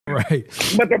Right.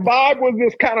 But the vibe was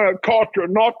this kind of culture.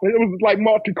 It was like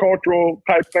multicultural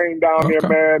type thing down there,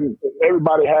 man.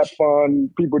 Everybody had fun.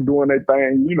 People doing their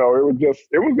thing. You know, it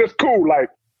was just cool. Like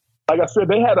I said,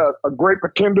 they had a great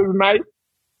pretenders night.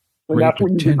 And that's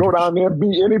when you could go down there and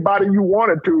be anybody you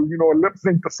wanted to, you know, lip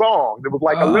sync the song. It was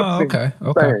like a lip sync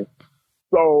thing.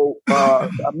 So I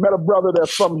met a brother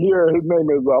that's from here. His name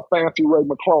is Fancy Ray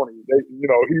McCloney.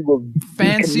 He was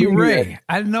Fancy Ray.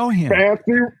 I know him.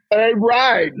 Fancy,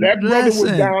 right? That brother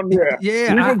was down there.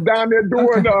 Yeah, he was down there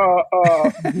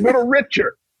doing Little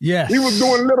Richard. Yes, he was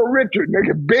doing Little Richard,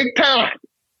 nigga, big time.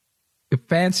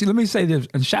 Fancy. Let me say this,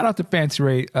 and shout out to Fancy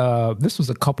Ray. This was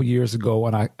a couple years ago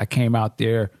when I came out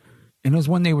there. And it was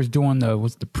when they was doing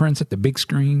the Prince at the big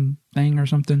screen thing or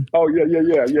something. Oh,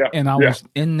 yeah. And I was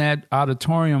in that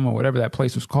auditorium or whatever that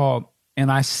place was called.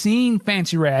 And I seen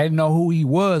Fancy Ray. I didn't know who he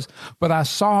was, but I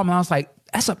saw him and I was like,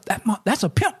 that's a pimp.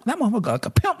 That motherfucker like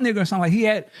a pimp nigga or something.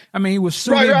 Like he was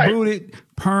suited, booted,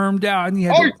 permed out, and he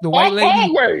had the white lady.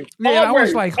 Always. I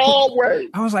was like, always.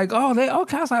 I was like,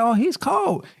 okay. I was like, he's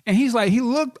cold. And he's like, he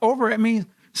looked over at me.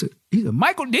 He's a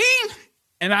Michael Dean.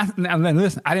 And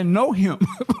listen, I didn't know him.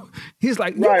 He's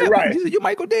like, right. He said, you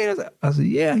Michael Dean? I said,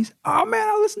 yeah. He said, oh man,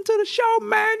 I listened to the show,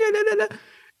 man.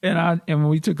 And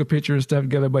we took a picture and stuff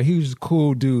together, but he was a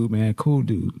cool dude, man. Cool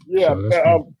dude. Yeah,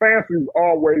 so Fancy's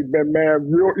always been, man,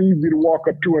 real easy to walk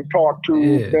up to and talk to.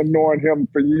 Yeah. Been knowing him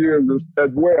for years as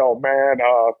well, man.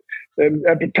 And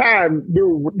at the time,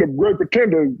 dude, the Great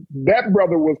Pretenders, that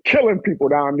brother was killing people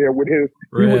down there with his,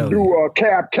 he would do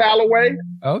Cab Calloway.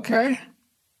 Okay.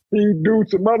 He'd do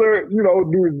some other, do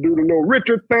the Little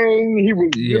Richard thing. He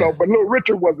was, but Little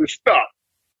Richard was his stuff.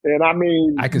 And I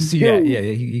mean, I can see that. Yeah,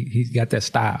 he's got that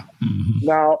style. Mm-hmm.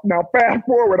 Now fast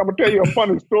forward, I'm gonna tell you a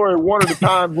funny story. One of the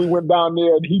times we went down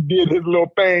there and he did his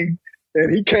little thing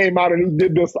and he came out and he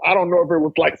did this. I don't know if it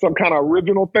was like some kind of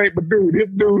original thing, but this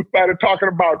dude started talking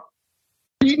about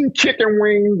eating chicken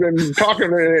wings and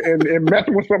talking and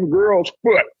messing with some girl's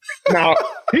foot. Now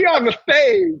he on the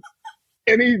stage.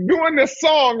 And he's doing this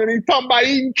song and he's talking about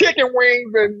eating chicken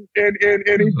wings and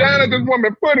he's down at this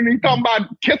woman's foot and he's talking about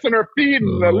kissing her feet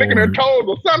and licking her toes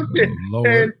or something.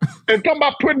 And talking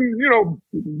about putting,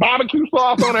 barbecue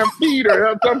sauce on her feet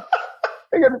or something.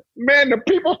 And man, the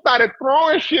people started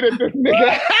throwing shit at this nigga.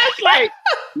 I was like,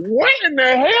 what in the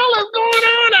hell is going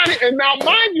on out here? And now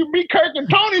mind you, me, Kirk, and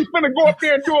Tony's finna go up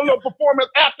there and do a little performance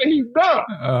after he's done.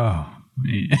 Oh.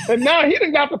 Man. And now he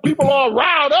done got the people all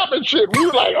riled up and shit. We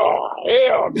were like, oh,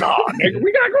 hell no, nigga.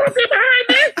 We got to go up there behind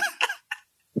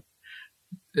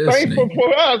this. Thankful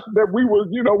for us that we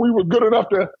was good enough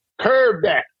to curb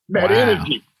that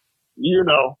energy,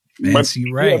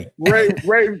 Fancy Ray. Yeah,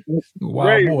 Ray,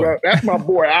 that's my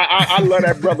boy. I love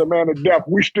that brother, man, to death.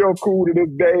 We still cool to this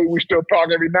day. We still talk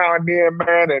every now and then,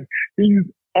 man. And he's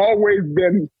always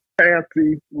been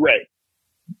Fancy Ray.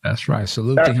 That's right.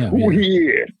 Salute to him. Who he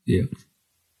is. Yeah.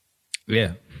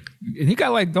 Yeah. And he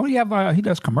got don't he have, he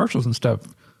does commercials and stuff.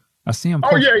 I see him.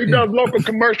 Oh, yeah. He does local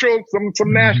commercials,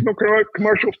 some national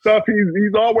commercial stuff.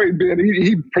 He's always been.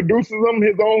 He produces them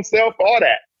his own self, all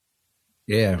that.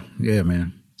 Yeah. Yeah,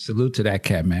 man. Salute to that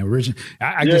cat, man.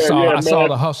 I saw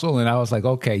the hustle and I was like,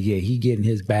 okay, yeah, he getting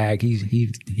his bag.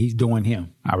 He's doing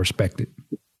him. I respect it.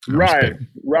 Right.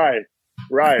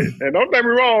 And don't get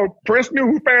me wrong, Prince knew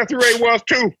who Fancy Ray was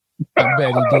too.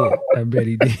 I bet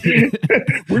he did.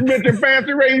 We mentioned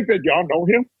Fancy Ray. He said, y'all know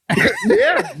him?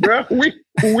 Yeah, bro.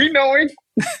 We know him.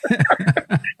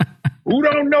 Who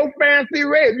don't know Fancy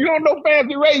Ray? If you don't know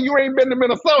Fancy Ray, you ain't been to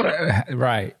Minnesota.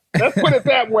 Right. Let's put it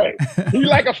that way. He's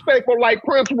like a staple like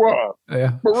Prince was.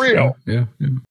 Yeah. For real. Yeah.